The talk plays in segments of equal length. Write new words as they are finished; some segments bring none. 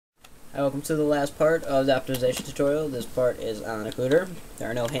Welcome to the last part of the optimization tutorial. This part is on Occluder. There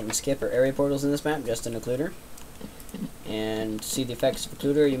are no hint and skip or area portals in this map, just an Occluder. And to see the effects of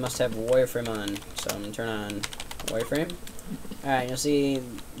Occluder, you must have a wireframe on. So I'm going to turn on wireframe. Alright, you'll see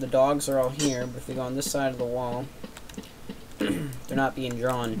the dogs are all here, but if we go on this side of the wall, they're not being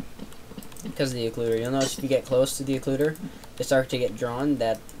drawn because of the Occluder. You'll notice if you get close to the Occluder, they start to get drawn.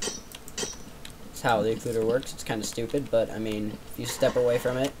 That's how the Occluder works. It's kind of stupid, but I mean, if you step away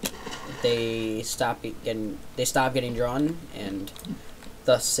from it, they stop getting drawn, and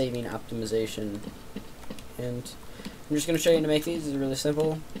thus saving optimization. And I'm just going to show you how to make these. It's really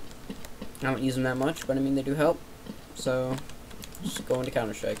simple. I don't use them that much, but I mean they do help. So just go into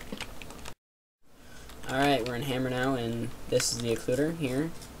Counter-Strike. Alright, we're in Hammer now, and this is the Occluder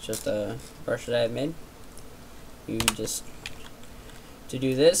here. It's just a brush that I have made. To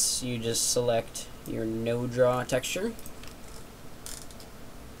do this, you just select your no draw texture,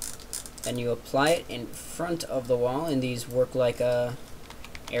 and you apply it in front of the wall, and these work like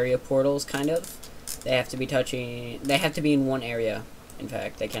area portals, kind of. They have to be in one area. In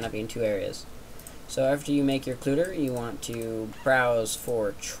fact, they cannot be in two areas. So after you make your occluder, you want to browse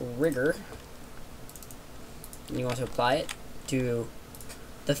for trigger, and you want to apply it to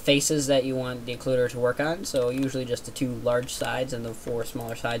the faces that you want the occluder to work on. So usually just the two large sides and the four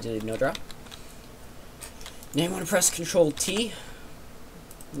smaller sides you leave no draw. Now you want to press Control T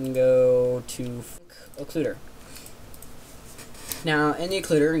and go to Occluder. Now in the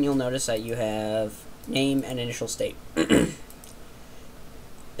Occluder, you'll notice that you have name and initial state.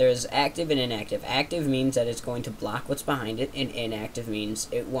 There's active and inactive. Active means that it's going to block what's behind it, and inactive means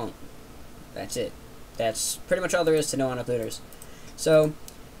it won't. That's it. That's pretty much all there is to know on Occluders. So,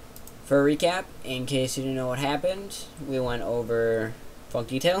 for a recap, in case you didn't know what happened, we went over bulk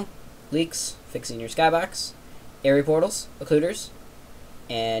detail, leaks, fixing your skybox, area portals, occluders,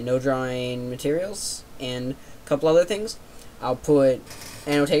 and no drawing materials, and a couple other things. I'll put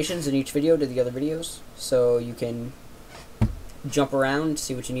annotations in each video to the other videos, so you can jump around,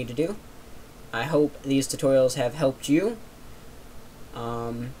 see what you need to do. I hope these tutorials have helped you.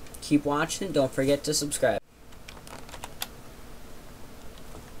 Keep watching, don't forget to subscribe.